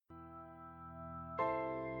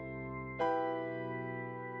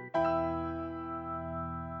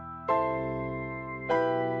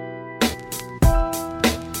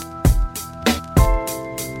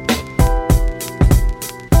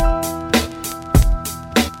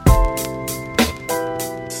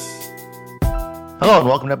Hello and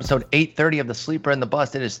welcome to episode 830 of The Sleeper and the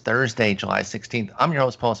Bust. It is Thursday, July 16th. I'm your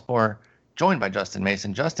host, Paul Sporer, joined by Justin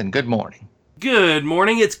Mason. Justin, good morning. Good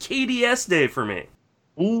morning. It's KDS day for me.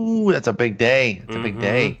 Ooh, that's a big day. It's a big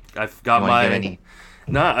day. I've You got want to give my... any?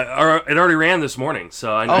 No, it already ran this morning,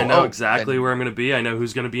 so I know exactly good. where I'm going to be. I know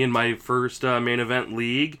who's going to be in my first main event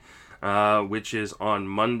league, which is on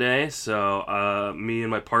Monday. So me and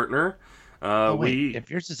my partner, Oh, wait. we... If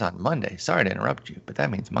yours is on Monday, sorry to interrupt you, but that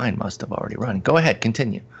means mine must have already run. Go ahead,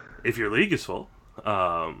 continue. If your league is full.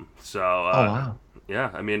 Oh, wow. Yeah,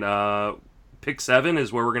 I mean, pick 7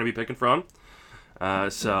 is where we're going to be picking from.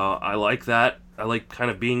 So I like that. I like kind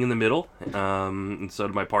of being in the middle, and so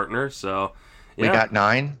do my partner. So We yeah, got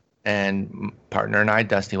 9, and partner and I,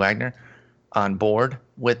 Dusty Wagner, on board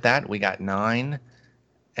with that. We got 9,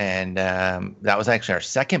 and that was actually our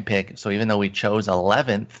second pick. So even though we chose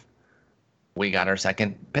 11th, we got our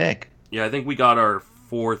second pick. yeah, I think we got our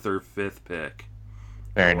 4th or 5th pick.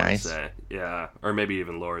 I Very want to nice. say, yeah, or maybe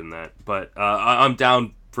even lower than that. But I'm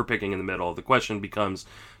down for picking in the middle. The question becomes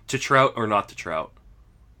to trout or not to trout.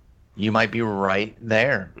 You might be right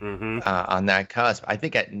there Mm-hmm. on that cusp. I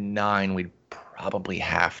think at 9 we'd probably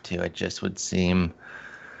have to. It just would seem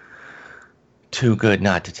too good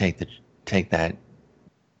not to take that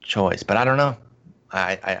choice. But I don't know.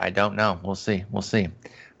 I don't know. We'll see. We'll see.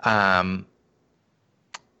 Um,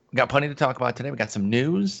 we got plenty to talk about today. We got some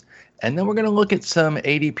news, and then we're going to look at some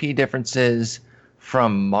ADP differences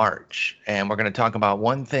from March, and we're going to talk about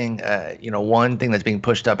one thing, one thing that's being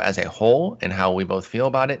pushed up as a whole and how we both feel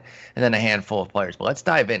about it, and then a handful of players. But let's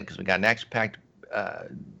dive in because we got an action-packed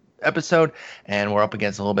episode, and we're up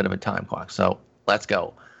against a little bit of a time clock. So let's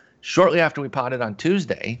go. Shortly after we potted on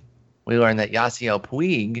Tuesday, we learned that Yasiel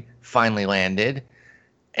Puig finally landed,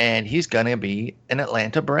 and he's going to be an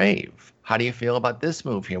Atlanta Brave. How do you feel about this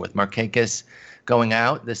move here with Markakis going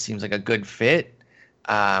out? This seems like a good fit.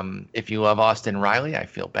 If you love Austin Riley, I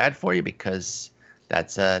feel bad for you because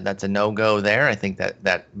that's a no-go there. I think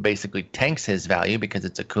that basically tanks his value because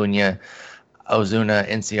it's Acuna, Ozuna,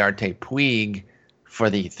 Inciarte, Puig for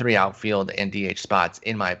the 3 outfield and DH spots,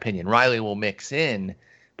 in my opinion. Riley will mix in,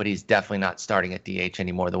 but he's definitely not starting at DH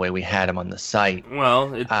anymore the way we had him on the site.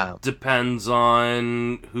 Well, it depends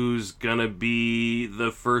on who's gonna be the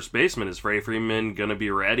first baseman. Is Freddie Freeman gonna be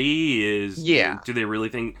ready? Yeah. Do we really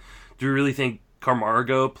think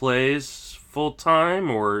Camargo plays full time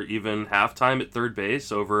or even half time at third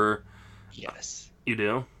base over? Yes. You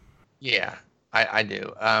do? Yeah, I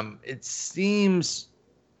do. It seems,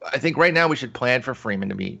 I think right now we should plan for Freeman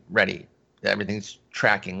to be ready. Everything's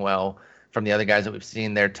tracking well from the other guys that we've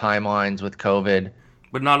seen, their timelines with COVID.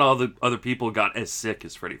 But not all the other people got as sick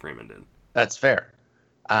as Freddie Freeman did. That's fair.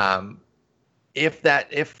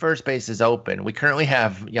 If first base is open, we currently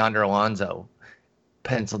have Yonder Alonso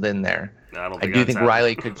penciled in there. I do think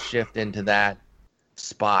Riley could shift into that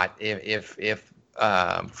spot if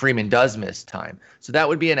Freeman does miss time. So that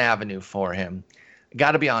would be an avenue for him.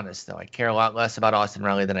 Got to be honest, though. I care a lot less about Austin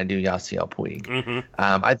Riley than I do Yasiel Puig. Mm-hmm.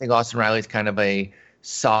 I think Austin Riley is kind of a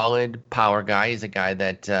solid power guy. He's a guy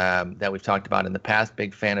that we've talked about in the past.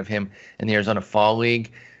 Big fan of him in the Arizona Fall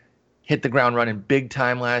League. Hit the ground running big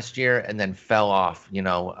time last year and then fell off.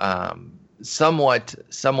 Somewhat,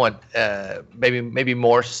 maybe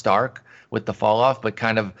more stark with the fall off, but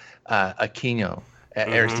kind of Aquino,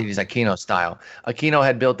 Aristides Aquino style. Aquino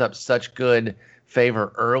had built up such good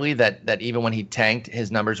favor early that even when he tanked,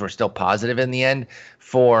 his numbers were still positive in the end.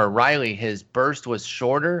 For Riley, his burst was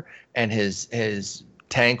shorter and his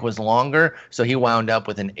tank was longer, so he wound up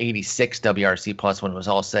with an 86 WRC plus when it was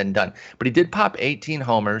all said and done. But he did pop 18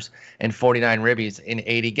 homers and 49 ribbies in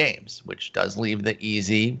 80 games, which does leave the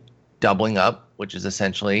easy doubling up, which is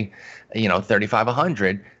essentially,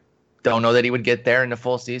 3,500. Don't know that he would get there in the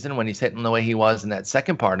full season when he's hitting the way he was in that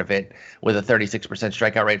second part of it with a 36%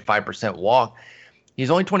 strikeout rate, 5% walk. He's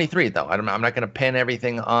only 23, though. I'm not going to pin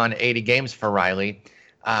everything on 80 games for Riley.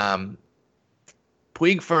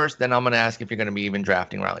 Puig first, then I'm going to ask if you're going to be even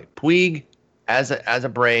drafting Riley. Puig, as a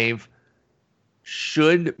Brave,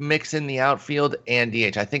 should mix in the outfield and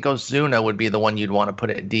DH. I think Ozuna would be the one you'd want to put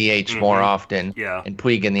at DH more often, and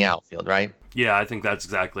Puig in the outfield, right? Yeah, I think that's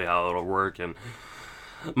exactly how it'll work. And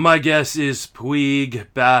my guess is Puig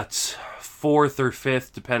bats 4th or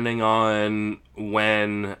 5th, depending on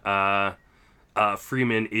when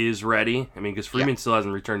Freeman is ready. I mean, because Freeman still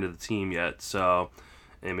hasn't returned to the team yet, so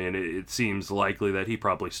I mean, it seems likely that he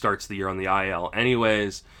probably starts the year on the IL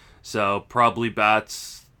anyways. So probably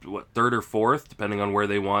bats 3rd or 4th, depending on where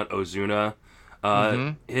they want Ozuna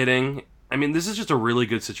hitting. I mean, this is just a really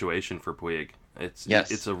good situation for Puig.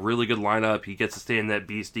 It's a really good lineup. He gets to stay in that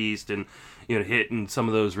Beast East and hit in some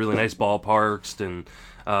of those really nice ballparks and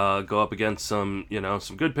go up against some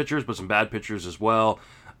good pitchers, but some bad pitchers as well.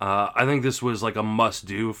 I think this was like a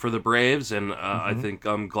must-do for the Braves, and I think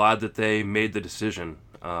I'm glad that they made the decision.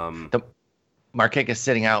 The Markakis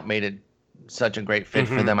sitting out made it such a great fit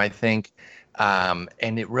for them, I think.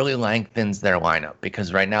 And it really lengthens their lineup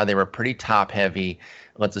because right now they were pretty top-heavy.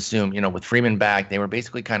 Let's assume, with Freeman back, they were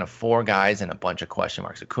basically kind of four guys and a bunch of question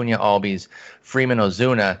marks. Acuna, Albies, Freeman,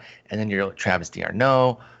 Ozuna, and then you're Travis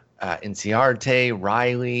d'Arnaud, Inciarte,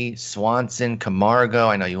 Riley, Swanson, Camargo.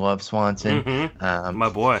 I know you love Swanson. My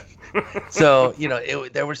boy. So,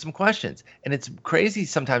 there were some questions. And it's crazy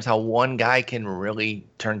sometimes how one guy can really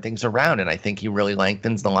turn things around. And I think he really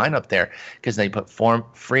lengthens the lineup there because they put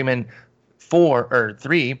Freeman 4 or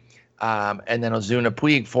 3, and then Ozuna,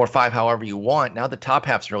 Puig 4, 5, however you want. Now the top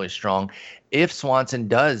half's really strong. If Swanson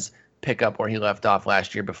does pick up where he left off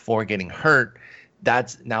last year before getting hurt,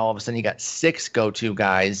 that's now all of a sudden you got 6 go-to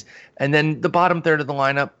guys. And then the bottom third of the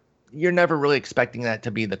lineup, you're never really expecting that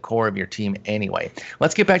to be the core of your team anyway.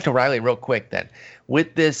 Let's get back to Riley real quick then.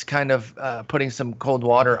 With this kind of putting some cold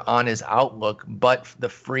water on his outlook, but the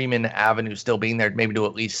Freeman avenue still being there maybe to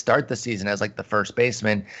at least start the season as like the first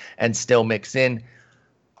baseman and still mix in,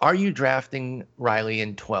 are you drafting Riley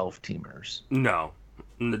in 12-teamers? No,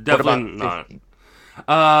 definitely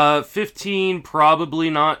not. 15 probably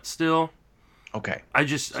not still. Okay. I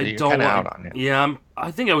don't want, out on him. Yeah, I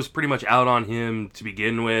think I was pretty much out on him to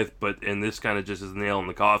begin with, and this kind of just is a nail in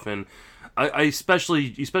the coffin. I especially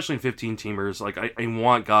in 15-teamers, like I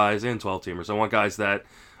want guys and 12-teamers. I want guys that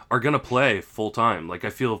are going to play full time. Like I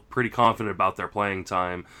feel pretty confident about their playing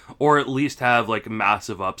time, or at least have like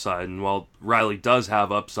massive upside. And while Riley does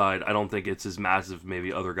have upside, I don't think it's as massive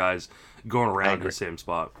maybe other guys going around the same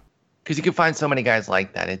spot. Because you can find so many guys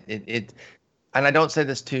like that. And I don't say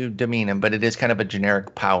this to demean him, but it is kind of a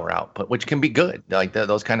generic power output, which can be good. Like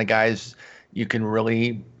those kind of guys, you can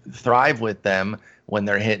really thrive with them when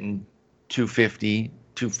they're hitting 250,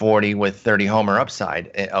 240 with 30 homer upside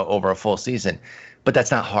over a full season. But that's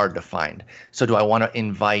not hard to find. So do I want to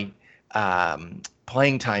invite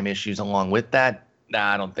playing time issues along with that?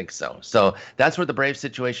 Nah, I don't think so. So that's where the Braves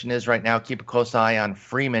situation is right now. Keep a close eye on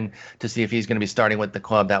Freeman to see if he's going to be starting with the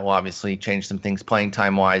club. That will obviously change some things playing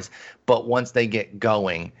time-wise. But once they get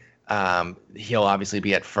going, he'll obviously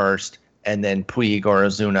be at first, and then Puig or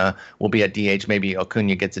Ozuna will be at DH. Maybe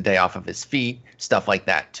Acuna gets a day off of his feet, stuff like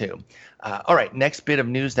that too. All right, next bit of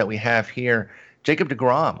news that we have here. Jacob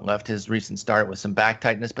deGrom left his recent start with some back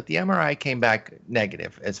tightness, but the MRI came back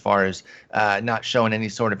negative as far as not showing any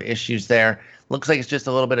sort of issues there. Looks like it's just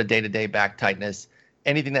a little bit of day-to-day back tightness.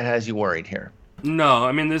 Anything that has you worried here? No,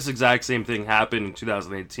 I mean, this exact same thing happened in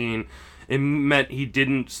 2018. It meant he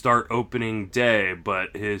didn't start opening day,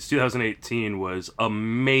 but his 2018 was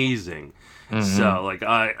amazing. So, like,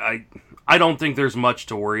 I don't think there's much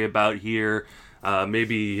to worry about here.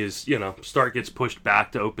 Maybe his, start gets pushed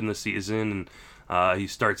back to open the season, and he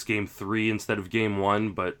starts game 3 instead of game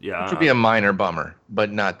 1. But yeah, which would be a minor bummer, but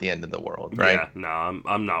not the end of the world, right? Yeah, no,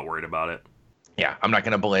 I'm not worried about it. Yeah, I'm not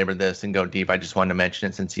going to belabor this and go deep. I just wanted to mention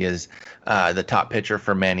it since he is the top pitcher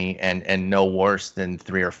for many and no worse than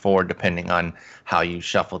 3 or 4, depending on how you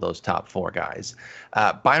shuffle those top 4 guys.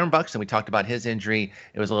 Byron Buxton, we talked about his injury.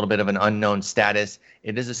 It was a little bit of an unknown status.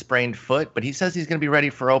 It is a sprained foot, but he says he's going to be ready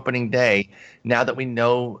for opening day. Now that we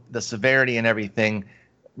know the severity and everything,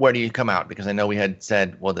 where do you come out? Because I know we had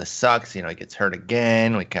said, well, this sucks. He gets hurt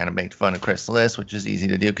again. We kind of made fun of Chris Liss, which is easy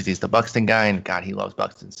to do because he's the Buxton guy, and God, he loves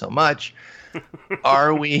Buxton so much.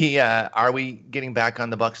 Are we getting back on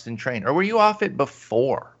the Buxton train, or were you off it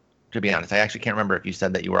before? To be honest, I actually can't remember if you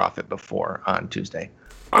said that you were off it before on Tuesday.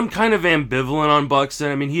 I'm kind of ambivalent on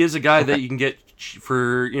Buxton. I mean, he is a guy that you can get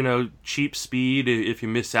for cheap speed if you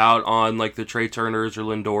miss out on like the Trey Turners or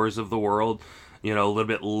Lindors of the world, a little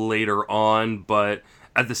bit later on. But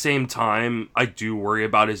at the same time, I do worry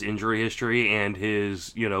about his injury history and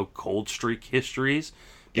his cold streak histories,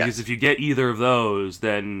 because if you get either of those,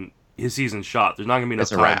 then his season's shot. There's not going to be enough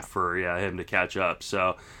time for him to catch up.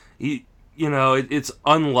 So, it's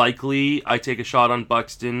unlikely I take a shot on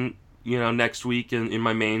Buxton, next week in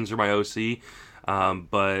my mains or my OC.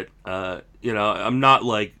 But I'm not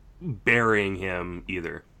like burying him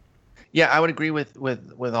either. Yeah, I would agree with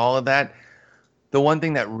all of that. The one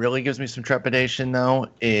thing that really gives me some trepidation, though,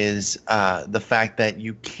 is the fact that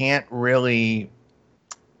you can't really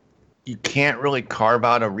carve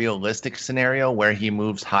out a realistic scenario where he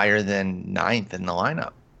moves higher than 9th in the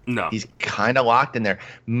lineup. No. He's kind of locked in there.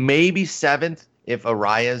 Maybe 7th if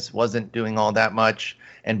Arias wasn't doing all that much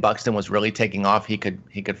and Buxton was really taking off, he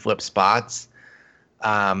could flip spots.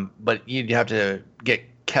 But you'd have to get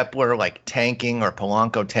Kepler like tanking or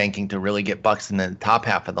Polanco tanking to really get Buxton in the top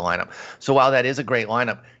half of the lineup. So while that is a great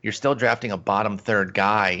lineup, you're still drafting a bottom third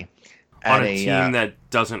guy on at a team that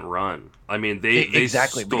doesn't run. I mean, they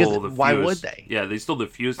exactly, stole because the fewest, why would they? Yeah, they stole the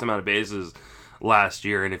fewest amount of bases last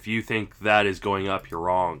year, and if you think that is going up, you're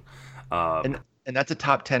wrong. And that's a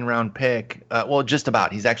top 10 round pick. Well, just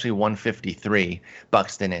about. He's actually 153.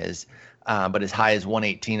 Buxton is. But as high as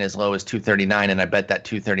 118, as low as 239, and I bet that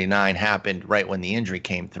 239 happened right when the injury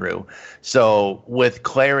came through. So with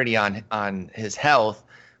clarity on his health,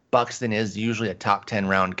 Buxton is usually a top 10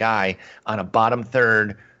 round guy on a bottom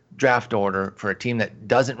third draft order for a team that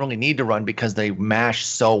doesn't really need to run because they mash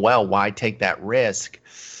so well. Why take that risk?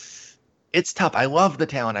 It's tough. I love the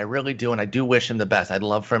talent. I really do, and I do wish him the best. I'd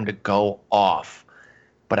love for him to go off.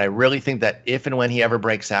 But I really think that if and when he ever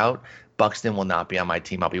breaks out, Buxton will not be on my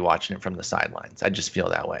team. I'll be watching it from the sidelines. I just feel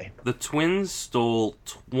that way. The Twins stole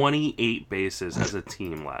 28 bases as a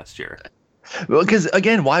team last year. Well, because,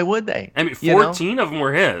 again, why would they? I mean, 14 of them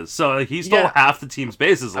were his. So he stole half the team's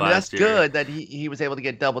bases last year. That's good that he was able to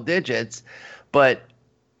get double digits. But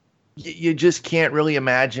you just can't really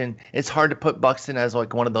imagine. It's hard to put Buxton as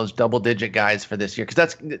like one of those double-digit guys for this year,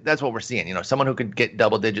 because that's what we're seeing. You know, someone who could get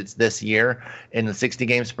double digits this year in the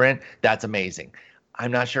 60-game sprint, that's amazing. I'm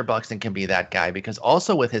not sure Buxton can be that guy, because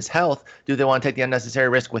also with his health, do they want to take the unnecessary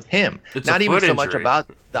risk with him? It's not even so injury. much about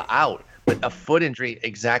the out, but a foot injury,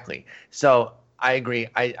 exactly. So I agree.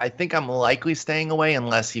 I think I'm likely staying away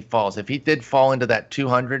unless he falls. If he did fall into that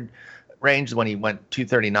 200 range when he went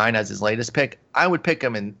 239 as his latest pick, I would pick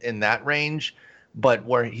him in that range. But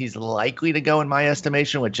where he's likely to go in my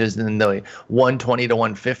estimation, which is in the 120 to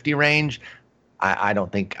 150 range, I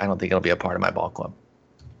don't think it'll be a part of my ball club.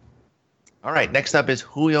 All right, next up is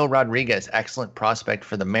Julio Rodriguez, excellent prospect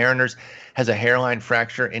for the Mariners, has a hairline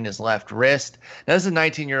fracture in his left wrist. Now, this is a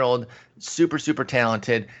 19-year-old, super, super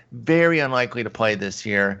talented, very unlikely to play this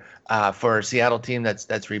year for a Seattle team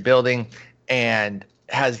that's rebuilding, and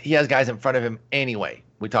he has guys in front of him anyway.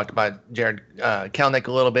 We talked about Jared Kelenic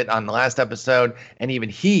a little bit on the last episode, and even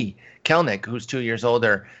Kelenic, who's 2 years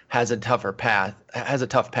older, has a tough path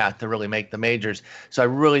to really make the majors. So I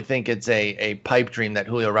really think it's a pipe dream that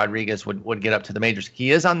Julio Rodriguez would get up to the majors.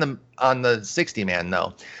 He is on the 60 man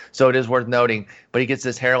though, so it is worth noting. But he gets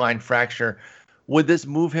this hairline fracture. Would this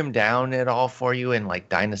move him down at all for you in like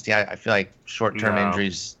dynasty? I feel like short-term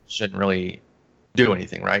injuries shouldn't really do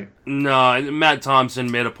anything, right? No, Matt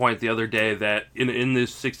Thompson made a point the other day that in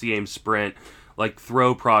this 60-game sprint, like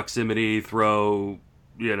throw proximity, throw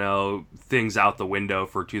things out the window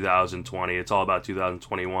for 2020. It's all about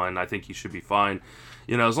 2021. I think he should be fine.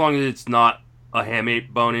 As long as it's not a hamate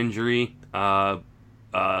bone injury. And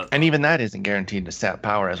even that isn't guaranteed to stat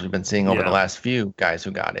power, as we've been seeing over the last few guys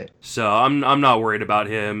who got it. So I'm not worried about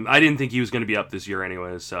him. I didn't think he was going to be up this year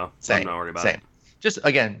anyways, so I'm not worried about it. Just,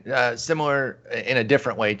 again, similar in a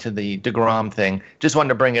different way to the DeGrom thing. Just wanted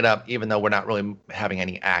to bring it up, even though we're not really having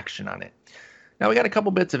any action on it. Now, we got a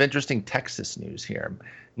couple bits of interesting Texas news here.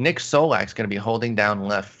 Nick Solak's going to be holding down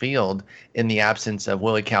left field in the absence of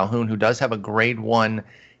Willie Calhoun, who does have a grade 1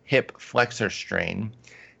 hip flexor strain.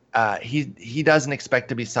 He doesn't expect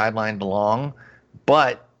to be sidelined long,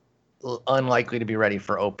 but unlikely to be ready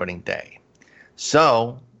for opening day.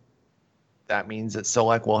 So that means that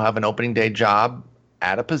Solak will have an opening day job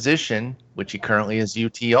at a position, which he currently is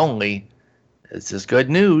UT only. This is good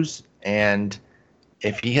news. And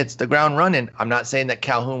if he hits the ground running, I'm not saying that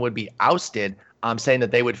Calhoun would be ousted. I'm saying that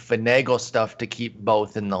they would finagle stuff to keep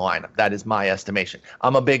both in the lineup. That is my estimation.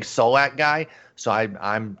 I'm a big Solak guy, so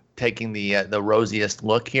I'm taking the rosiest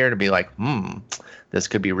look here to be like, this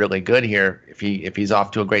could be really good here. If he's off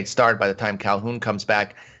to a great start, by the time Calhoun comes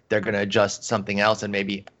back, they're going to adjust something else and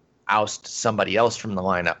maybe oust somebody else from the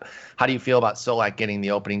lineup. How do you feel about Solak getting the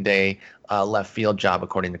opening day left field job,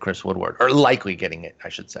 according to Chris Woodward, or likely getting it, I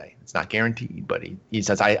should say? It's not guaranteed, but he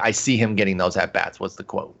says, I see him getting those at bats. What's the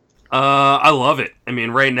quote? I love it. I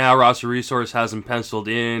mean, right now, Roster Resource has him penciled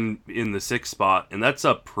in the 6th spot, and that's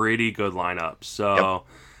a pretty good lineup. So,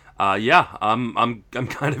 I'm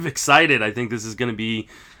kind of excited. I think this is going to be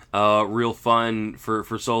real fun for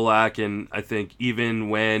Solak, and I think even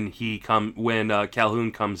when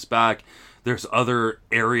Calhoun comes back, there's other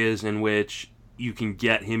areas in which you can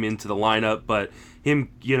get him into the lineup, but him,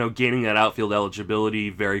 gaining that outfield eligibility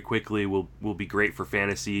very quickly will be great for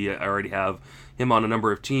fantasy. I already have him on a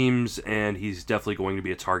number of teams, and he's definitely going to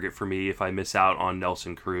be a target for me if I miss out on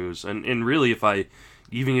Nelson Cruz. And really, if I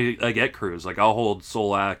get Cruz, like I'll hold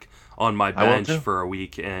Solak on my bench for a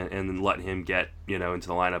week and then let him get, into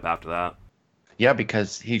the lineup after that. Yeah,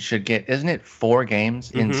 because he should get, isn't it 4 games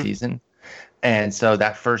in season? And so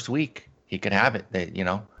that first week he could have it.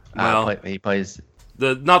 Well, he plays.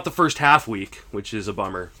 not the first half week, which is a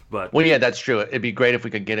bummer, but Well, yeah, that's true. It'd be great if we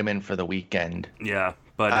could get him in for the weekend. yeah,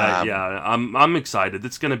 but Um, I'm excited.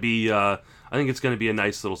 It's gonna be I think it's gonna be a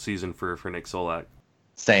nice little season for Nick Solak.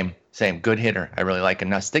 Same. Good hitter. I really like him.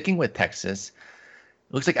 Now, sticking with Texas,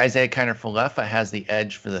 it looks like Isaiah Kiner-Falefa has the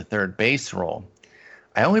edge for the third base role.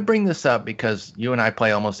 I only bring this up because you and I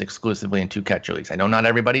play almost exclusively in two catcher leagues. I know not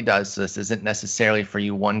everybody does, so this isn't necessarily for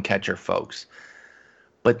you one catcher folks.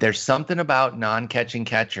 But there's something about non-catching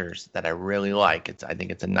catchers that I really like. I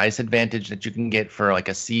think it's a nice advantage that you can get for like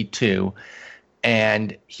a C2.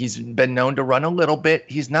 And he's been known to run a little bit.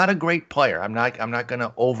 He's not a great player. I'm not going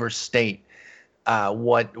to overstate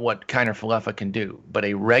what Kiner-Falefa can do, but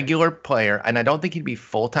a regular player, and I don't think he'd be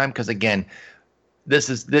full time because again,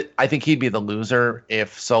 I think he'd be the loser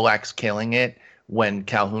if Solak's killing it when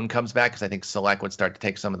Calhoun comes back, because I think Solak would start to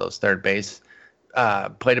take some of those third base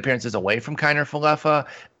plate appearances away from Kiner-Falefa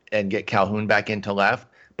and get Calhoun back into left.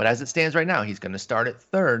 But as it stands right now, he's going to start at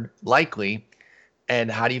third, likely.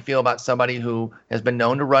 And how do you feel about somebody who has been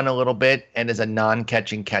known to run a little bit and is a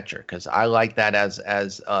non-catching catcher? Because I like that as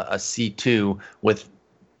a C2 with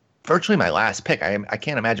virtually my last pick. I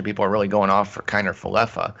can't imagine people are really going off for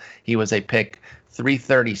Kiner-Falefa. He was a pick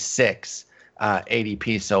 336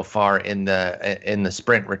 ADP so far in the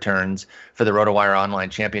sprint returns for the RotoWire Online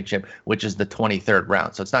Championship, which is the 23rd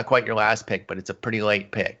round. So it's not quite your last pick, but it's a pretty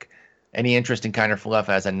late pick. Any interest in Kiner-Falefa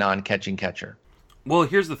as a non-catching catcher? Well,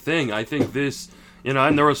 here's the thing. I think this,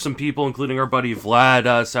 and there were some people, including our buddy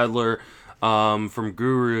Vlad Sadler from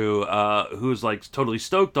Guru, who's like totally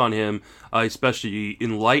stoked on him, especially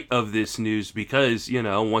in light of this news, because,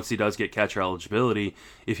 once he does get catcher eligibility,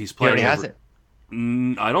 if he's playing. He already has it.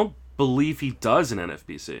 I don't believe he does in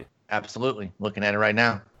NFBC. Absolutely. Looking at it right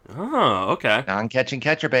now. Oh, okay. Non-catching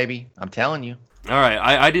catcher, baby. I'm telling you. All right.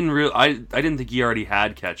 I didn't think he already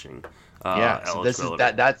had catching. So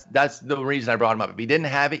that's the reason I brought him up. If he didn't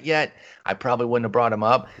have it yet, I probably wouldn't have brought him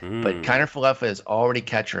up. But Kiner-Falefa is already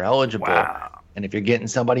catcher eligible. Wow. And if you're getting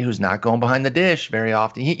somebody who's not going behind the dish very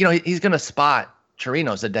often, he's going to spot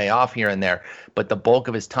Chirinos a day off here and there, but the bulk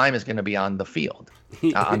of his time is going to be on the field,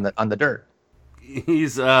 on the dirt.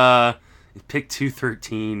 He's pick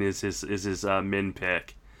 213 is his min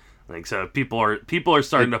pick. Like, so people are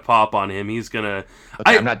starting to pop on him. He's gonna.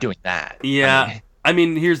 Okay, I'm not doing that. Yeah. I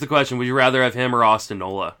mean, here's the question: would you rather have him or Austin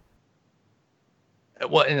Nola?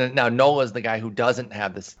 Well, now Nola's the guy who doesn't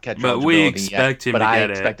have this catcher but eligibility we expect yet, him but to I get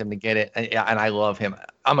it. expect him to get it, and I love him.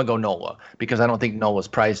 I'm gonna go Nola because I don't think Nola's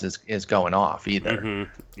price is going off either.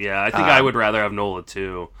 Mm-hmm. Yeah, I think I would rather have Nola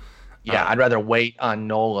too. Yeah, I'd rather wait on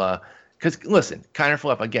Nola. Because, listen,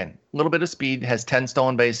 Kiner-Falefa, again, a little bit of speed, has 10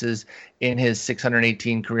 stolen bases in his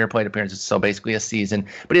 618 career plate appearances, so basically a season.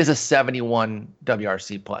 But he has a 71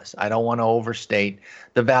 WRC plus. I don't want to overstate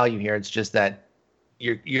the value here. It's just that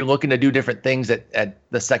you're looking to do different things at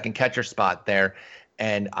the second catcher spot there.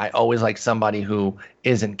 And I always like somebody who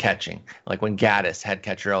isn't catching. Like when Gaddis had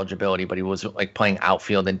catcher eligibility, but he was like playing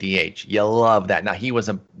outfield and DH. You love that. Now, he was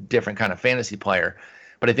a different kind of fantasy player.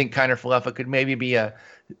 But I think Kiner-Falefa could maybe be a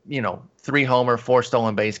 3 homer, 4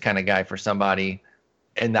 stolen base kind of guy for somebody,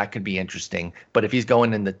 and that could be interesting. But if he's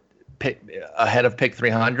going in the pick ahead of pick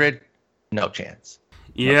 300, no chance.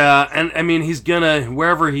 Yeah, and I mean, he's gonna,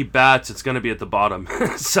 wherever he bats, it's gonna be at the bottom.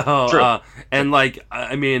 So, I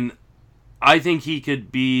think he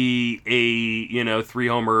could be a 3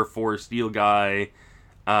 homer, 4 steal guy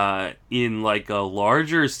in like a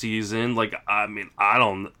larger season. Like, I mean,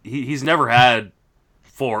 he's never had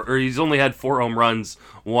he's only had 4 home runs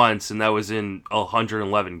once, and that was in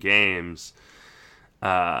 111 games.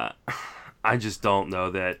 I just don't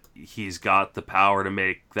know that he's got the power to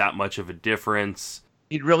make that much of a difference.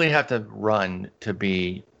 He'd really have to run to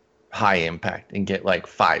be high impact and get like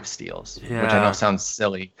 5 steals, which I know sounds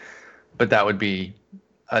silly, but that would be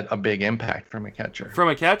a big impact from a catcher. From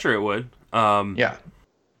a catcher, it would. Yeah.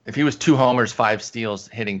 If he was 2 homers, 5 steals,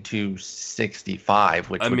 hitting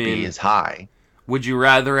 265, which would be his high. Would you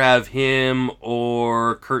rather have him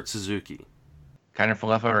or Kurt Suzuki?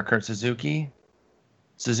 Kiner-Falefa or Kurt Suzuki?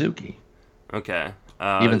 Suzuki. Okay.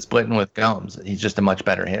 Even splitting with Gomes, he's just a much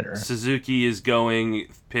better hitter. Suzuki is going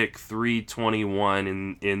pick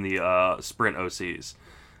 321 in the sprint OCs.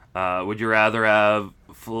 Would you rather have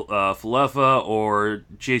Falefa or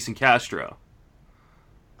Jason Castro?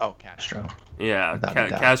 Oh, Castro. Yeah,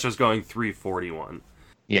 Castro's going 341.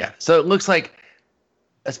 Yeah, so it looks like,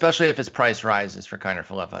 especially if his price rises for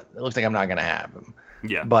Kiner-Falefa, it looks like I'm not going to have him.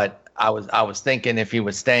 Yeah. But I was thinking if he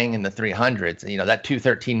was staying in the 300s, that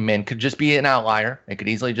 213 min could just be an outlier. It could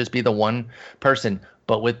easily just be the one person.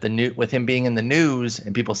 But with him being in the news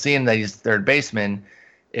and people seeing that he's third baseman,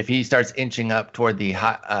 if he starts inching up toward the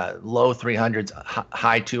low 300s,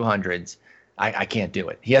 high 200s, I can't do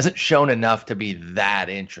it. He hasn't shown enough to be that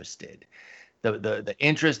interested. The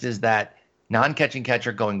interest is that non-catching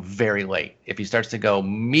catcher going very late. If he starts to go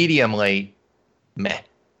medium late, meh.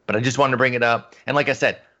 But I just wanted to bring it up. And like I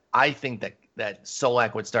said, I think that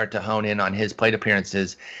Solak would start to hone in on his plate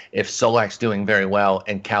appearances if Solak's doing very well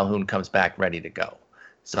and Calhoun comes back ready to go.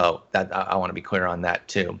 So that I want to be clear on that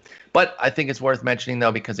too. But I think it's worth mentioning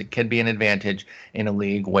though, because it could be an advantage in a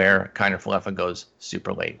league where Kiner Falefa goes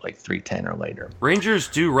super late, like 3:10 or later. Rangers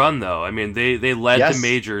do run though. I mean, they led Yes. the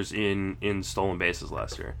majors in stolen bases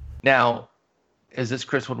last year. Now, is this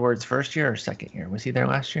Chris Woodward's first year or second year? Was he there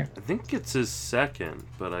last year? I think it's his second,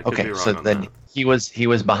 but I could be Okay, wrong so on then that. he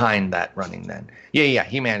was behind that running then. Yeah,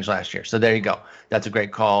 he managed last year. So there you go. That's a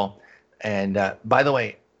great call. And by the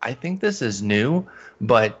way, I think this is new,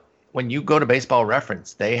 but when you go to Baseball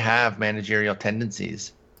Reference, they have managerial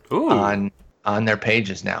tendencies Ooh. on their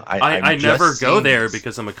pages now. I I've never just go seen there this.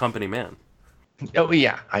 because I'm a company man. Oh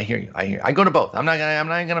yeah, I hear you. I go to both. I'm not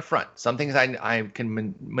gonna front. Some things I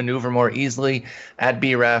can maneuver more easily at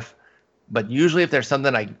BREF, but usually if there's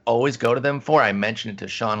something I always go to them for, I mention it to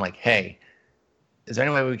Sean like, hey, is there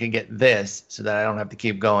any way we can get this so that I don't have to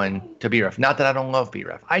keep going to BREF? Not that I don't love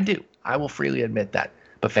BREF. I do. I will freely admit that.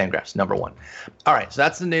 But Fangraphs, number one. All right, so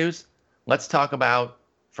that's the news. Let's talk about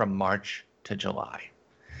from March to July.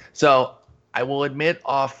 So I will admit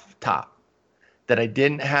off top that I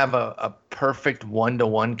didn't have a perfect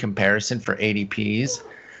one-to-one comparison for ADPs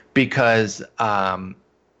because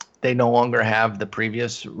they no longer have the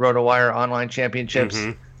previous RotoWire online championships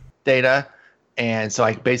data. And so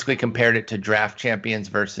I basically compared it to draft champions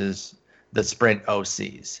versus the sprint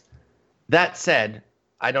OCs. That said,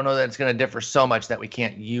 I don't know that it's going to differ so much that we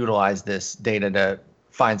can't utilize this data to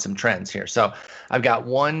find some trends here. So I've got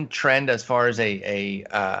one trend as far as a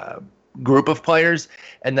group of players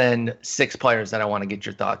and then 6 players that I want to get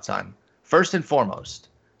your thoughts on. First and foremost,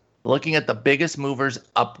 looking at the biggest movers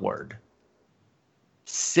upward,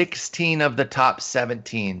 16 of the top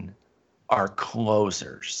 17 are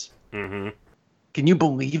closers. Mm-hmm. Can you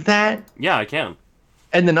believe that? Yeah, I can.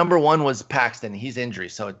 And the number one was Paxton. He's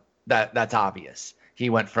injured, so that's obvious. He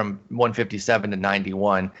went from 157 to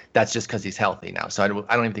 91. That's just because he's healthy now. So I don't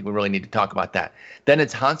even think we really need to talk about that. Then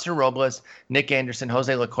it's Hanser Robles, Nick Anderson,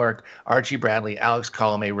 Jose Leclerc, Archie Bradley, Alex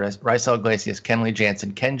Colomé, Raisel Iglesias, Kenley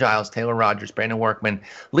Jansen, Ken Giles, Taylor Rogers, Brandon Workman,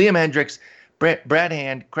 Liam Hendricks, Brad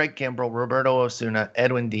Hand, Craig Kimbrell, Roberto Osuna,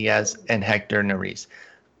 Edwin Diaz, and Hector Neris.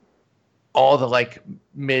 All the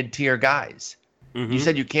mid-tier guys. Mm-hmm. You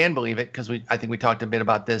said you can believe it because I think we talked a bit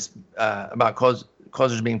about this, about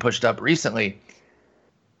closers being pushed up recently.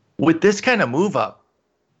 With this kind of move up,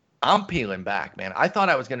 I'm peeling back, man. I thought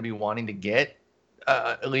I was going to be wanting to get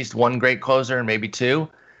at least one great closer and maybe 2,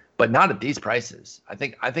 but not at these prices. I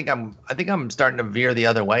think I'm starting to veer the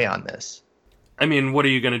other way on this. I mean, what are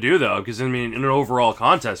you going to do though? Because I mean, in an overall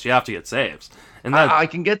contest, you have to get saves, and I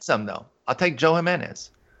can get some though. I'll take Joe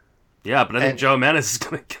Jimenez. Yeah, but I think Joe Jimenez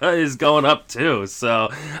is going up too, so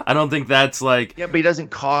I don't think that's like. Yeah, but he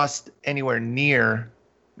doesn't cost anywhere near.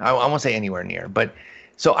 I won't say anywhere near, but.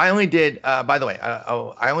 So I only did, by the way,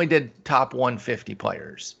 I only did top 150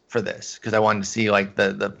 players for this because I wanted to see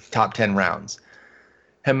the top 10 rounds.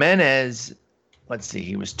 Jimenez, let's see,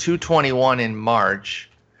 he was 221 in March.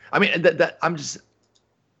 I mean,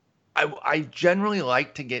 I generally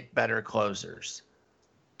like to get better closers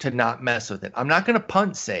to not mess with it. I'm not going to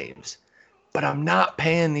punt saves, but I'm not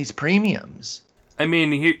paying these premiums. I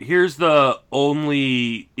mean, here's the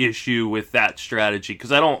only issue with that strategy,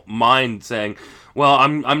 because I don't mind saying, well,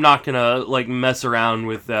 I'm not gonna mess around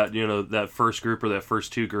with that, that first group or that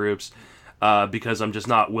first 2 groups, because I'm just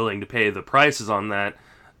not willing to pay the prices on that.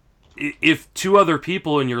 If 2 other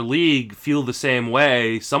people in your league feel the same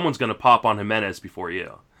way, someone's gonna pop on Jimenez before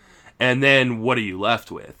you, and then what are you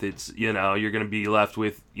left with? It's you're gonna be left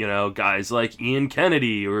with guys like Ian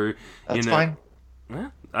Kennedy or That's fine.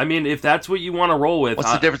 I mean, if that's what you want to roll with.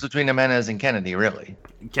 What's the difference between Jimenez and Kennedy, really?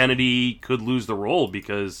 Kennedy could lose the role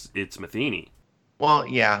because it's Matheny. Well,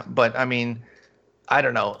 yeah, but I mean, I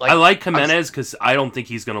don't know. I like Jimenez because I don't think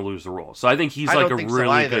he's going to lose the role. So I think he's a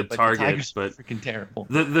really good target. But freaking terrible.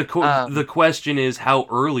 The question is, how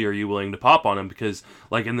early are you willing to pop on him? Because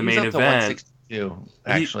in the main event, 162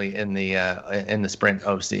 actually in the sprint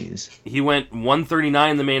OCs. He went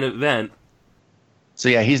 139 in the main event. So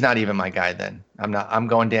yeah, he's not even my guy then. I'm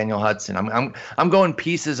going Daniel Hudson. I'm going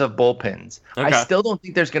pieces of bullpens. Okay. I still don't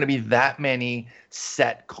think there's going to be that many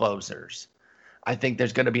set closers. I think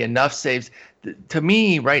there's going to be enough saves. To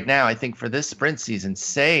me, right now, I think for this sprint season,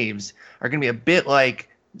 saves are going to be a bit like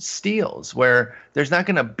steals, where there's not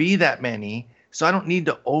going to be that many, so I don't need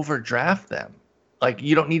to overdraft them. Like,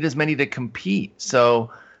 you don't need as many to compete.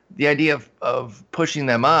 So the idea of pushing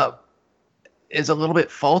them up is a little bit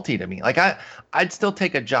faulty to me. Like, I'd still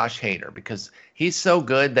take a Josh Hader because he's so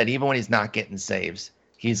good that even when he's not getting saves,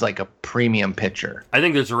 he's like a premium pitcher. I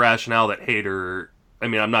think there's a rationale that Hader. I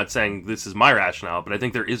mean, I'm not saying this is my rationale, but I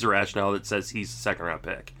think there is a rationale that says he's a second round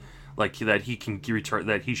pick, like that he can return,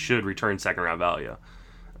 that he should return second round value.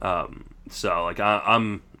 So like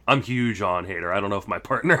I'm huge on Hader. I don't know if my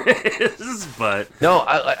partner is, but no,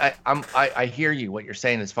 I hear you what you're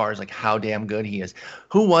saying as far as like how damn good he is.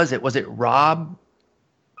 Who was it? Was it Rob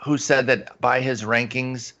who said that by his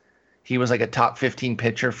rankings he was like a top 15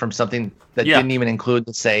 pitcher from something that didn't even include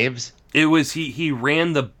the saves? It was he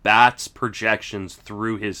ran the bats projections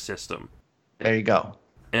through his system. There you go.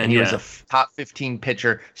 And he was a top 15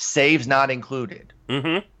 pitcher, saves not included.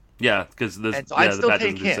 Mm-hmm. Yeah, because the bat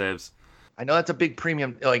doesn't do saves. I know that's a big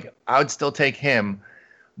premium. Like, I would still take him,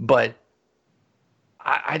 but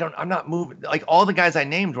I'm not moving. Like, all the guys I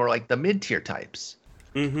named were like the mid-tier types.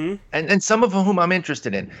 Mm-hmm. And some of whom I'm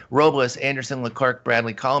interested in: Robles, Anderson, Leclerc,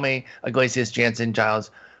 Bradley, Colome, Iglesias, Jansen,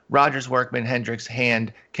 Giles, Rogers, Workman, Hendricks,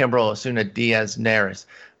 Hand, Kimbrel, Osuna, Diaz, Neris.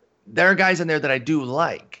 There are guys in there that I do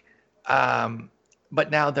like. But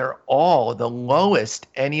now they're all, the lowest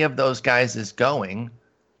any of those guys is going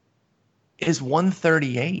is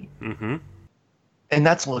 138. Mm-hmm. And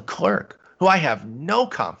that's Leclerc, who I have no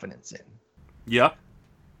confidence in. Yeah.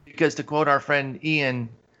 Because to quote our friend Ian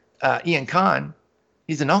Kahn,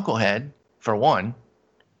 he's a knucklehead, for one.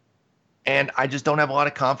 And I just don't have a lot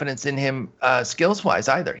of confidence in him skills-wise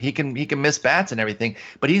either. He can miss bats and everything,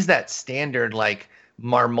 but he's that standard like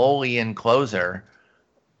Marmolian closer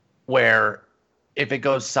where if it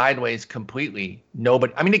goes sideways completely,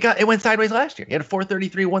 nobody. I mean, it went sideways last year. He had a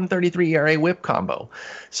 4.33, 1.33 ERA whip combo.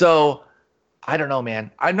 So I don't know,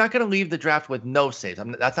 man. I'm not going to leave the draft with no saves.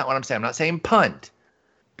 That's not what I'm saying. I'm not saying punt,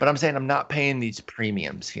 but I'm saying I'm not paying these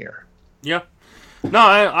premiums here. Yeah. No,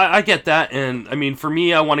 I get that, and I mean, for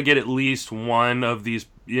me, I want to get at least one of these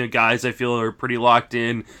guys I feel are pretty locked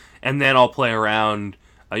in, and then I'll play around.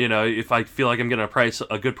 If I feel like I'm getting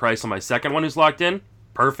a good price on my second one who's locked in,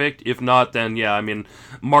 perfect. If not, then yeah, I mean,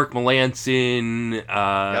 Mark Melancon,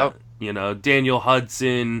 Daniel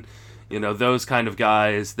Hudson, those kind of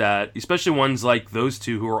guys that, especially ones like those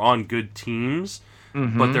two who are on good teams,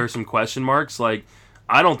 but there are some question marks, like.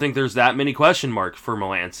 I don't think there's that many question marks for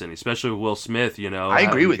Melancon, especially with Will Smith. I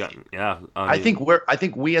agree with you. Yeah, I think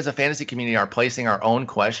we as a fantasy community are placing our own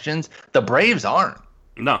questions. The Braves aren't.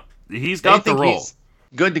 No, he's got the role. He's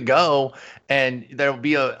good to go, and there'll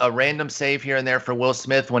be a random save here and there for Will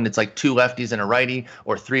Smith when it's like 2 lefties and a righty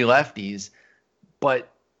or 3 lefties,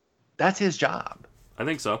 but that's his job. I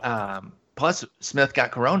think so. Plus, Smith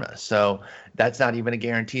got corona, so that's not even a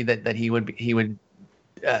guarantee that he would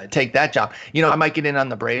take that job. I might get in on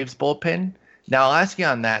the Braves bullpen. Now, I'll ask you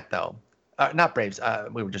on that, though. Not Braves.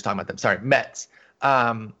 We were just talking about them. Sorry, Mets.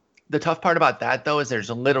 The tough part about that, though, is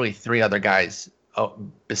there's literally 3 other guys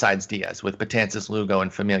besides Diaz with Betances, Lugo,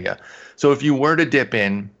 and Familia. So if you were to dip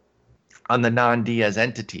in on the non-Diaz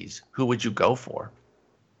entities, who would you go for?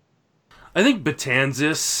 I think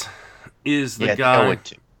Betances is the guy. I would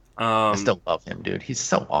too. I still love him, dude. He's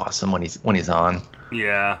so awesome when he's on.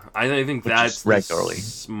 Yeah, I think that's a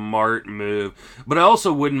smart move. But I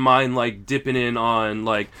also wouldn't mind like dipping in on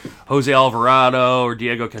like Jose Alvarado or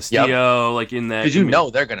Diego Castillo, like in that.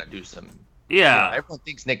 Because they're gonna do some. Yeah, everyone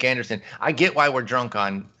thinks Nick Anderson. I get why we're drunk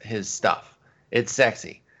on his stuff. It's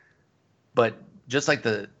sexy, but just like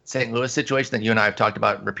the St. Louis situation that you and I have talked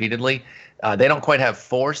about repeatedly, they don't quite have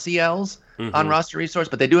 4 CLs on roster resource,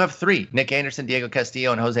 but they do have 3: Nick Anderson, Diego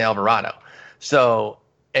Castillo, and Jose Alvarado. So.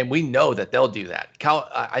 And we know that they'll do that.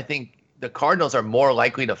 I think the Cardinals are more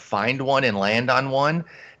likely to find one and land on one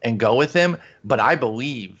and go with him. But I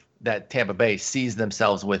believe that Tampa Bay sees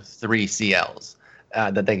themselves with 3 CLs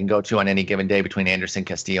that they can go to on any given day between Anderson,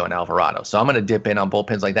 Castillo, and Alvarado. So I'm going to dip in on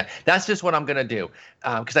bullpens like that. That's just what I'm going to do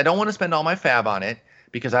because I don't want to spend all my fab on it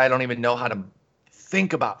because I don't even know how to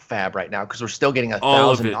think about fab right now because we're still getting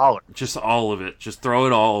 $1,000. Just all of it. Just throw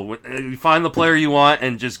it all. You find the player you want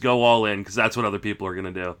and just go all in because that's what other people are going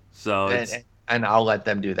to do. So and I'll let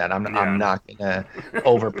them do that. I'm not going to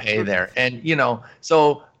overpay there. And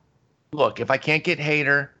so look, if I can't get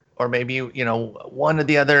Hader or maybe one of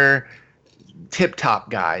the other tip top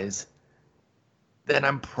guys, then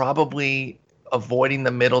I'm probably avoiding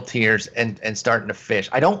the middle tiers and starting to fish.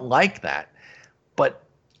 I don't like that, but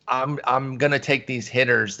I'm gonna take these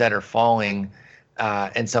hitters that are falling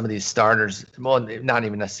and some of these starters, well, not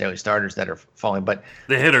even necessarily starters that are falling, but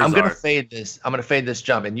The hitters I'm going to are. fade this. I'm going to fade this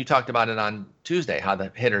jump. And you talked about it on Tuesday, how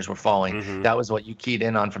the hitters were falling. Hmm. That was what you keyed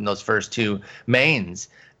in on from those first two mains.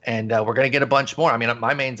 And we're going to get a bunch more. I mean,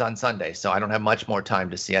 my main's on Sunday, so I don't have much more time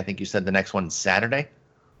to see. I think you said the next one's Saturday.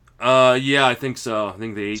 Yeah, I think so. I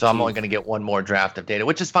think the 18th. So I'm only going to get one more draft of data,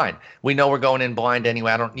 which is fine. We know we're going in blind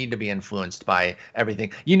anyway. I don't need to be influenced by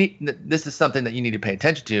everything. This is something that you need to pay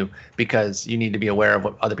attention to because you need to be aware of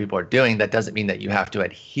what other people are doing. That doesn't mean that you have to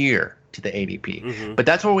adhere to the ADP. Mhm. But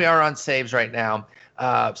that's where we are on saves right now.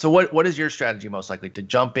 So what is your strategy most likely to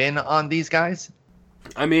jump in on these guys?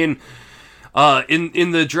 I mean,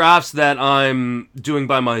 in the drafts that I'm doing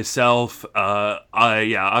by myself,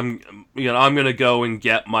 I'm gonna go and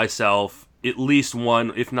get myself at least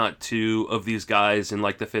one, if not two, of these guys in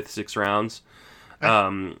like the 5th, 6th rounds.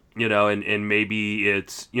 And maybe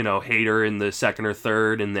it's Hader in the 2nd or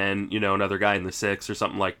 3rd, and then another guy in the 6th or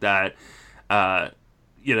something like that.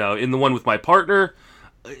 In the one with my partner,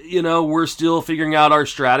 we're still figuring out our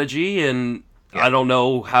strategy, and I don't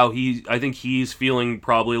know how I think he's feeling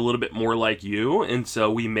probably a little bit more like you, and so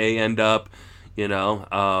we may end up,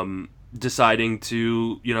 deciding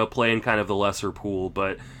to, play in kind of the lesser pool,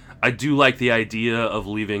 but I do like the idea of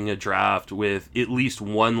leaving a draft with at least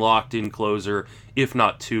one locked-in closer, if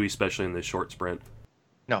not two, especially in this short sprint.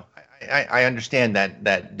 No, I understand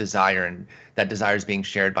that desire, and that desire is being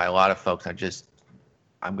shared by a lot of folks.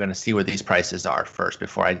 I'm going to see where these prices are first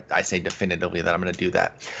before I say definitively that I'm going to do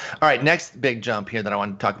that. All right, next big jump here that I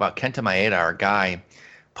want to talk about, Kenta Maeda, our guy,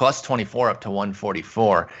 plus 24 up to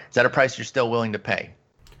 144. Is that a price you're still willing to pay?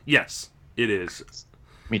 Yes, it is.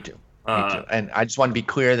 Me too. Me too. And I just want to be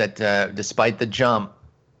clear that despite the jump,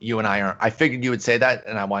 you and I aren't. I figured you would say that,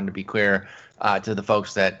 and I wanted to be clear to the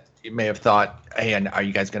folks that may have thought, hey, and are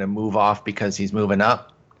you guys going to move off because he's moving up?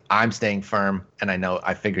 I'm staying firm, and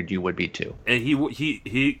I figured you would be too. And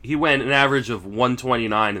he went an average of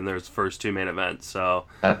 129 in those first two main events, so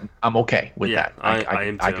I'm okay with that. I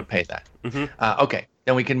am too. I can pay that. Mm-hmm. Okay,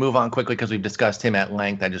 then we can move on quickly because we've discussed him at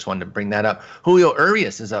length. I just wanted to bring that up. Julio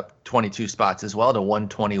Urias is up 22 spots as well to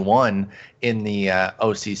 121 in the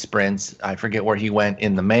OC sprints. I forget where he went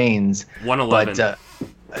in the mains. 111.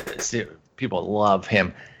 But people love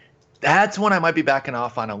him. That's when I might be backing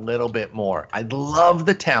off on a little bit more. I love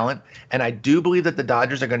the talent, and I do believe that the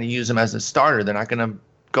Dodgers are going to use him as a starter. They're not going to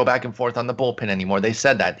go back and forth on the bullpen anymore. They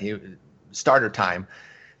said that. Starter time.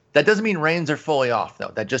 That doesn't mean reins are fully off,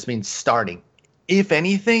 though. That just means starting. If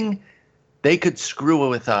anything, they could screw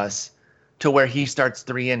with us to where he starts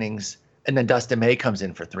 3 innings, and then Dustin May comes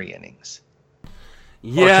in for 3 innings.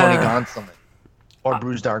 Yeah. Or Tony Gonsolin. Or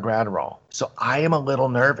Brusdar Graterol. So I am a little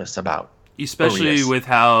nervous about especially Urias. with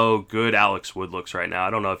how good Alex Wood looks right now. I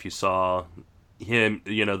don't know if you saw him,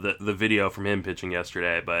 the video from him pitching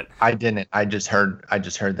yesterday, but I didn't. I just heard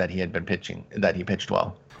that he had been pitching, that he pitched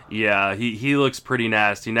well. Yeah, he looks pretty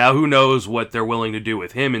nasty. Now, who knows what they're willing to do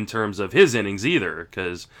with him in terms of his innings either,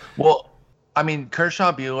 because Well, I mean,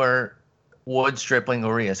 Kershaw, Buehler, Wood, Stripling,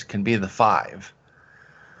 Urias can be the 5.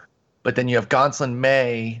 But then you have Gonsolin,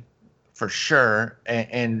 May, for sure,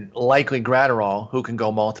 and likely Graterol, who can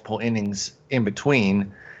go multiple innings in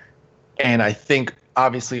between. And I think,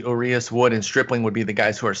 obviously, Urias, Wood, and Stripling would be the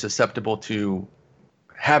guys who are susceptible to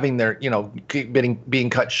having their, being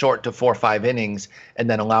cut short to 4 or 5 innings and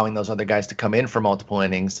then allowing those other guys to come in for multiple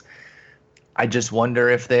innings. I just wonder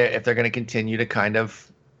if they're going to continue to kind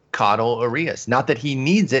of coddle Urias. Not that he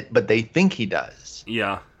needs it, but they think he does.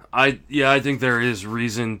 Yeah, I think there is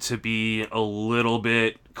reason to be a little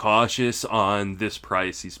bit cautious on this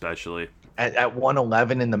price, especially at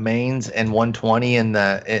 111 in the mains and 120 in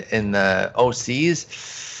the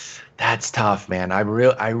OCs. That's tough, man. I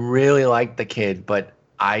really like the kid, but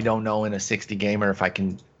I don't know in a 60 gamer if I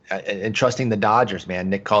can. And trusting the Dodgers, man.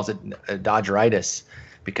 Nick calls it Dodgeritis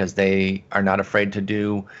because they are not afraid to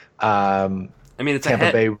do. It's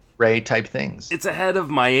Tampa Bay Ray type things. It's ahead of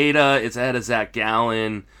Maeda. It's ahead of Zach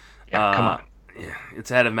Gallen. Yeah, come on.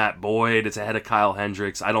 It's ahead of Matt Boyd. It's ahead of Kyle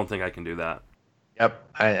Hendricks. I don't think I can do that.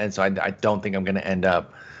 Yep. And so I don't think I'm going to end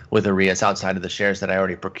up with Urias outside of the shares that I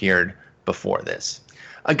already procured before this.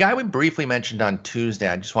 A guy we briefly mentioned on Tuesday,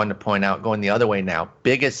 I just wanted to point out, going the other way now,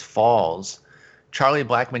 biggest falls, Charlie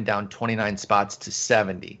Blackmon down 29 spots to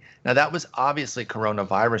 70. Now, that was obviously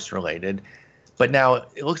coronavirus related, but now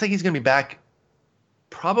it looks like he's going to be back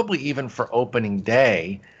probably even for opening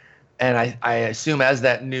day. And I assume as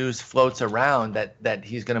that news floats around that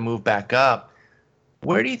he's going to move back up,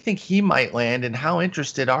 where do you think he might land, and how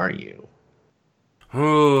interested are you?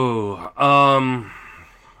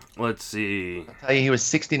 Let's see. I'll tell you, he was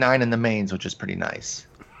 69 in the mains, which is pretty nice.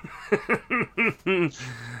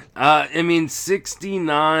 I mean,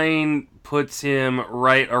 69 puts him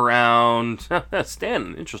right around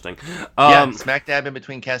Stanton. Interesting. Yeah, smack dab in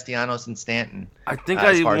between Castellanos and Stanton. I think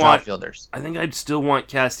As far as outfielders, I think I'd still want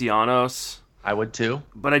Castellanos, I would too.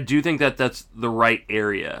 but I do think that that's the right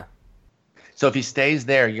area. So if he stays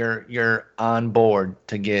there, you're on board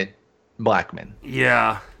to get Blackman.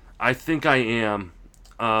 Yeah, I think I am.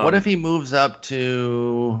 What if he moves up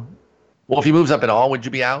to? Well, if he moves up at all, would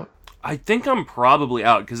you be out? I think I'm probably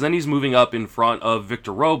out because then he's moving up in front of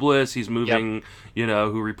Victor Robles. He's moving,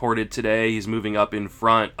 who reported today. He's moving up in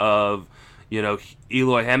front of,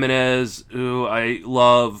 Eloy Jimenez, who I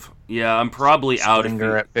love. Yeah, I'm probably out.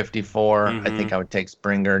 Springer at 54. I think I would take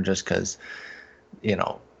Springer just because,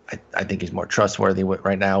 I think he's more trustworthy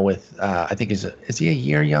right now. With I think is he a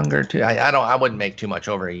year younger too? I wouldn't make too much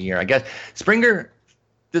over a year. I guess Springer.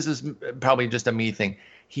 This is probably just a me thing.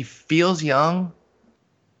 He feels young,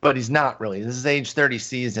 but he's not really. This is age 30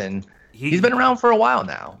 season. He's been around for a while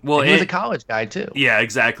now. Well, he was a college guy too. Yeah,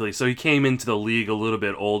 exactly. So he came into the league a little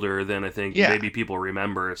bit older than I think maybe people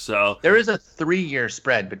remember. So there is a 3-year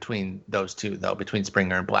spread between those two, though, between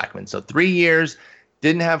Springer and Blackman. So 3 years,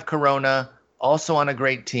 didn't have Corona, also on a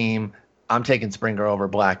great team. I'm taking Springer over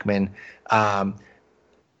Blackman.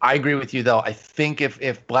 I agree with you, though. I think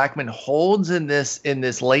if Blackman holds in this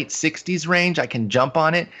late 60s range, I can jump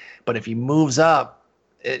on it. But if he moves up,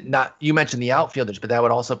 you mentioned the outfielders, but that would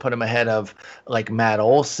also put him ahead of like Matt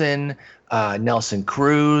Olson, Nelson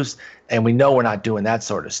Cruz, and we know we're not doing that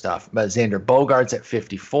sort of stuff. But Xander Bogaerts at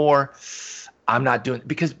 54, I'm not doing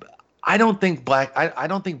because I don't think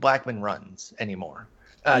Blackman runs anymore.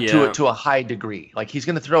 To a high degree. Like he's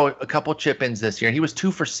going to throw a couple chip-ins this year. He was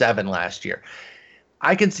 2 for 7 last year.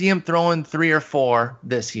 I can see him throwing 3 or 4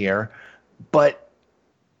 this year, but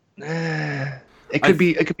it could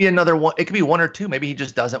be another one. It could be 1 or 2. Maybe he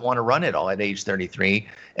just doesn't want to run it all at age 33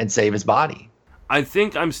 and save his body. I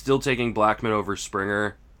think I'm still taking Blackman over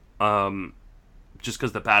Springer, just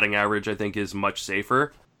because the batting average I think is much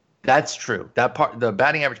safer. That's true. That part, the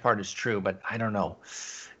batting average part is true, but I don't know.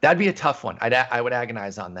 That'd be a tough one. I would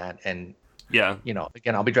agonize on that, and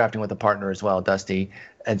again, I'll be drafting with a partner as well, Dusty,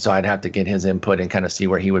 and so I'd have to get his input and kind of see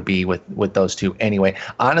where he would be with those two. Anyway,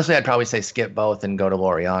 honestly, I'd probably say skip both and go to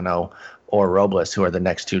Laureano or Robles, who are the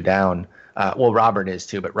next two down. Robert is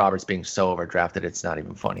too, but Robert's being so overdrafted, it's not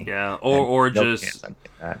even funny. Yeah, or just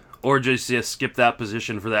skip that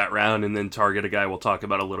position for that round and then target a guy we'll talk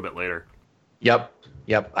about a little bit later.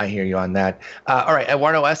 Yep, I hear you on that. All right,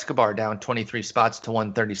 Eduardo Escobar down 23 spots to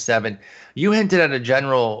 137. You hinted at a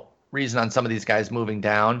general reason on some of these guys moving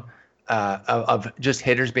down, of just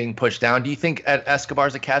hitters being pushed down. Do you think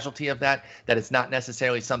Escobar's a casualty of that it's not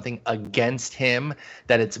necessarily something against him,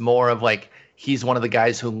 that it's more of like he's one of the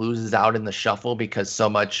guys who loses out in the shuffle because so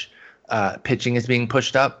much pitching is being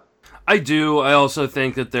pushed up? I do. I also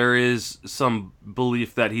think that there is some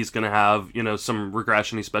belief that he's going to have, some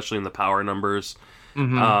regression, especially in the power numbers.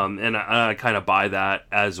 Mm-hmm. And I kind of buy that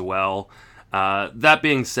as well. That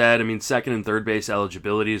being said, I mean, second and third base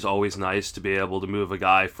eligibility is always nice to be able to move a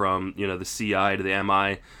guy from, the CI to the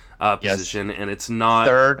MI position. And it's not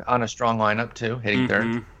third on a strong lineup too, hitting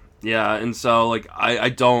third. Yeah. And so like, I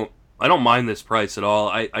don't mind this price at all.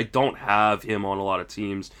 I don't have him on a lot of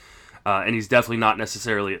teams. And he's definitely not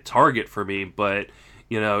necessarily a target for me, but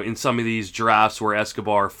in some of these drafts where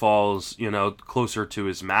Escobar falls, closer to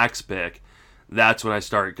his max pick, that's when I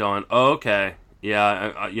start going, oh, okay,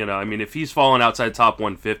 yeah, I mean, if he's falling outside top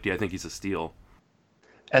 150, I think he's a steal.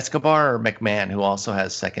 Escobar or McMahon, who also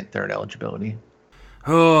has second, third eligibility?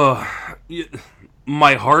 Oh,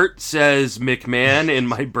 my heart says McMahon and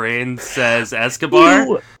my brain says Escobar.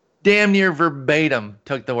 Ooh. Damn near verbatim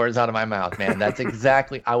took the words out of my mouth, man. That's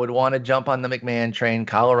exactly. I would want to jump on the McMahon train.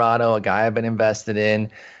 Colorado, a guy I've been invested in.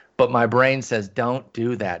 But my brain says, don't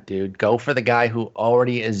do that, dude. Go for the guy who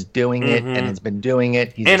already is doing it and has been doing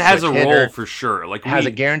it. He's has a role for sure. Like has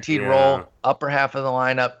a guaranteed role, upper half of the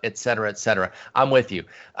lineup, et cetera, et cetera. I'm with you.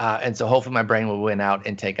 And so hopefully my brain will win out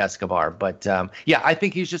and take Escobar. But, I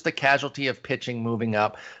think he's just a casualty of pitching moving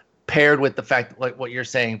up. Paired with the fact, like what you're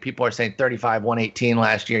saying, people are saying 35, 118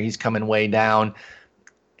 last year. He's coming way down.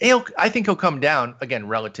 I think he'll come down, again,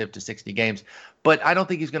 relative to 60 games. But I don't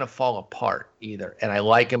think he's going to fall apart either. And I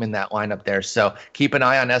like him in that lineup there. So keep an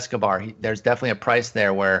eye on Escobar. There's definitely a price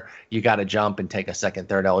there where you got to jump and take a second,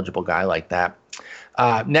 third eligible guy like that.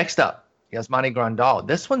 Next up, Yasmani Grandal.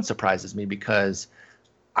 This one surprises me because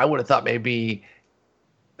I would have thought maybe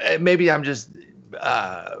I'm just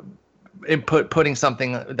putting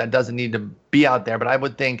something that doesn't need to be out there. But I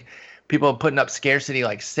would think people putting up scarcity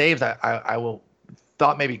like saves. I will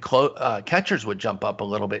thought maybe catchers would jump up a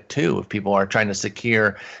little bit too if people are trying to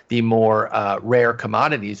secure the more rare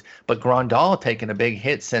commodities. But Grandal taken a big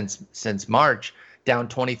hit since March, down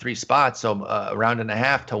 23 spots, so a round and a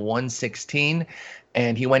half to 116.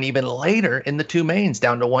 And he went even later in the two mains,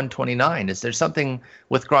 down to 129. Is there something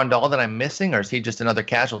with Grandal that I'm missing, or is he just another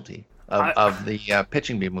casualty of the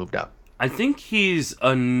pitching being moved up? I think he's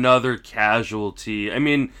another casualty. I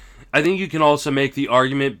mean, I think you can also make the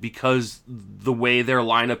argument because the way their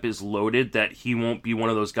lineup is loaded that he won't be one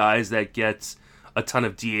of those guys that gets a ton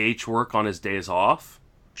of DH work on his days off.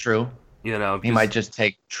 True. You know, he might just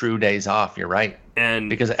take true days off. You're right. And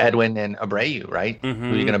because of Edwin and Abreu, right? Mm-hmm.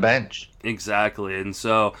 Who are you going to bench? Exactly. And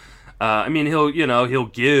so, I mean, he'll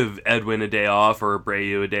give Edwin a day off or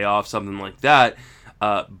Abreu a day off, something like that.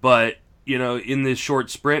 But in this short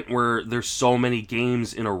sprint where there's so many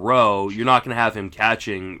games in a row, you're not going to have him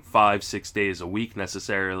catching 5-6 days a week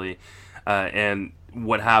necessarily. And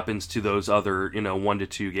what happens to those other 1 to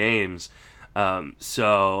 2 games?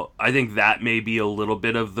 So I think that may be a little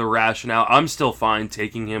bit of the rationale. I'm still fine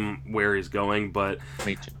taking him where he's going, but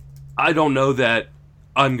me too. I don't know that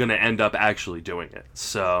I'm going to end up actually doing it.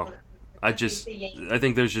 So I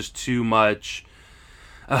think there's just too much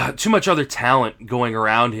other talent going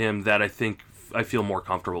around him that I feel more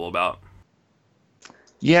comfortable about.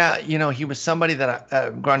 Yeah, he was somebody that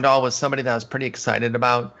Grandal was somebody that I was pretty excited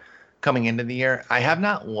about coming into the year. I have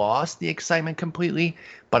not lost the excitement completely,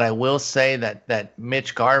 but I will say that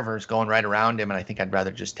Mitch Garver is going right around him, and I think I'd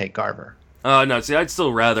rather just take Garver. No, see, I'd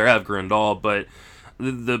still rather have Grandal, but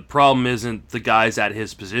the problem isn't the guys at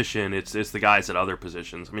his position, it's the guys at other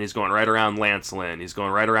positions. I mean, he's going right around Lance Lynn, he's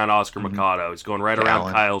going right around Oscar Mercado, he's going right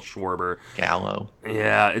around Kyle Schwarber. Gallo.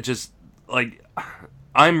 Yeah, it just,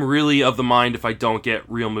 I'm really of the mind if I don't get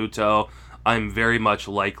Real Muto, I'm very much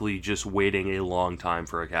likely just waiting a long time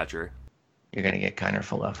for a catcher. You're gonna get Kiner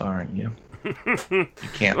Falefa, aren't you? You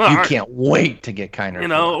can't wait to get Kiner.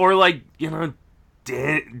 Or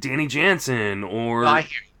Danny Jansen or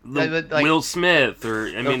Will Smith or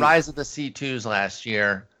the rise of the C2s last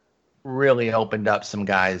year really opened up some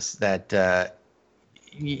guys that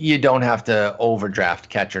you don't have to overdraft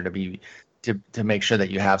catcher to make sure that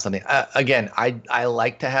you have something. Again, I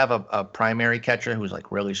like to have a primary catcher who's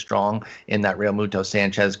really strong in that Real Muto,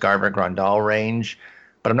 Sanchez, Garver, Grandal range,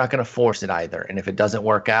 but I'm not going to force it either. And if it doesn't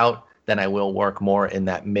work out, then I will work more in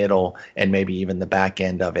that middle and maybe even the back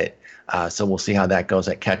end of it. So we'll see how that goes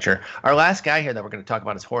at catcher. Our last guy here that we're going to talk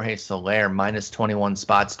about is Jorge Soler, minus 21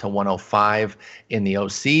 spots to 105 in the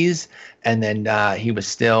OCs. And then he was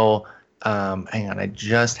still... hang on, I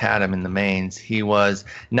just had him in the mains. He was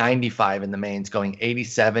 95 in the mains, going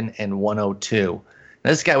 87 and 102. Now,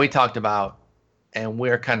 this guy we talked about, and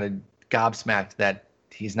we're kind of gobsmacked that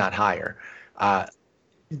he's not higher.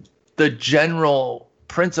 The general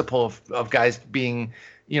principle of guys being,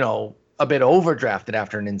 a bit overdrafted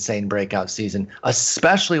after an insane breakout season,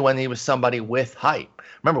 especially when he was somebody with hype.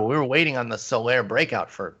 Remember, we were waiting on the Soler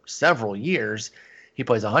breakout for several years. He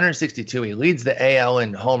plays 162. He leads the AL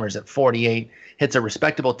in homers at 48. Hits a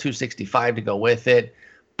respectable 265 to go with it.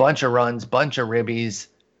 Bunch of runs, bunch of ribbies.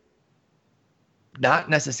 Not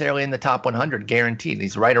necessarily in the top 100, guaranteed.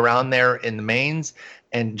 He's right around there in the mains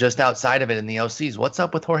and just outside of it in the OCs. What's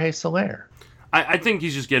up with Jorge Soler? I think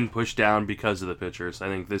he's just getting pushed down because of the pitchers. I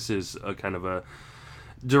think this is a kind of a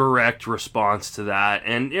direct response to that.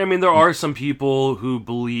 And, I mean, there are some people who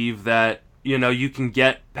believe that you can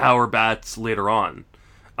get power bats later on.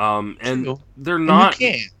 And True. They're not...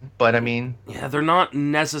 You can, but I mean... Yeah, they're not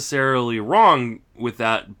necessarily wrong with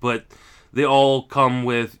that, but they all come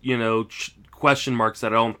with, question marks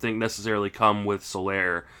that I don't think necessarily come with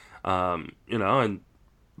Soler. And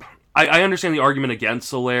I understand the argument against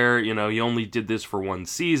Soler. He only did this for one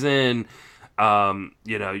season.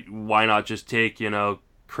 Why not just take,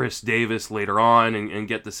 Chris Davis later on and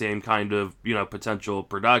get the same kind of, potential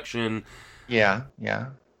production. Yeah.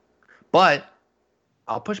 But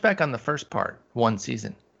I'll push back on the first part, one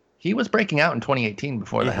season. He was breaking out in 2018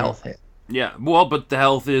 before the health hit. Yeah, well, but the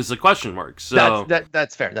health is a question mark. So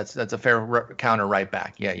that's fair. That's a fair counter right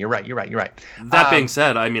back. Yeah, you're right. That being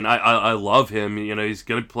said, I mean, I love him. He's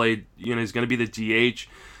going to play. He's going to be the DH.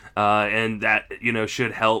 And that,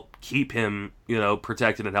 should help keep him,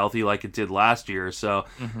 protected and healthy like it did last year. So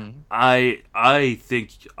I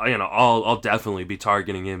think, I'll definitely be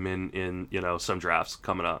targeting him in some drafts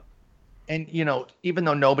coming up. And, even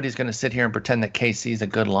though nobody's going to sit here and pretend that KC is a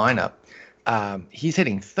good lineup, he's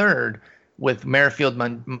hitting third with Merrifield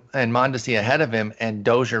and Mondesi ahead of him and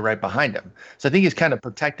Dozier right behind him. So I think he's kind of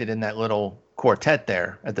protected in that little quartet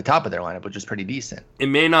there at the top of their lineup, which is pretty decent. It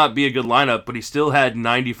may not be a good lineup, but he still had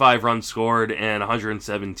 95 runs scored and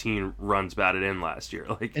 117 runs batted in last year.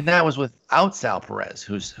 And that was without Sal Perez,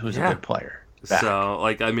 who's a good player. Back.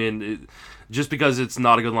 So, just because it's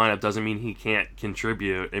not a good lineup doesn't mean he can't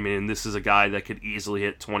contribute. I mean, this is a guy that could easily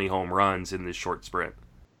hit 20 home runs in this short sprint.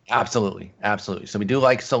 Absolutely. So we do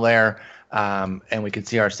like Soler, and we could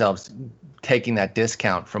see ourselves taking that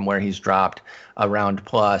discount from where he's dropped a round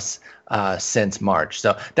plus since March.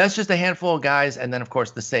 So that's just a handful of guys. And then, of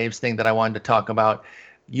course, the saves thing that I wanted to talk about.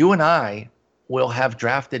 You and I will have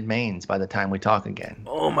drafted mains by the time we talk again.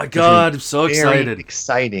 Oh, my God. I'm so excited.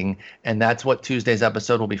 Exciting. And that's what Tuesday's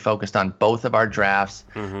episode will be focused on, both of our drafts.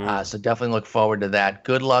 So definitely look forward to that.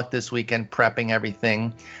 Good luck this weekend prepping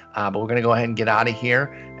everything. But we're going to go ahead and get out of here.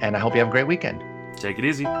 And I hope you have a great weekend. Take it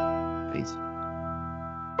easy. Peace.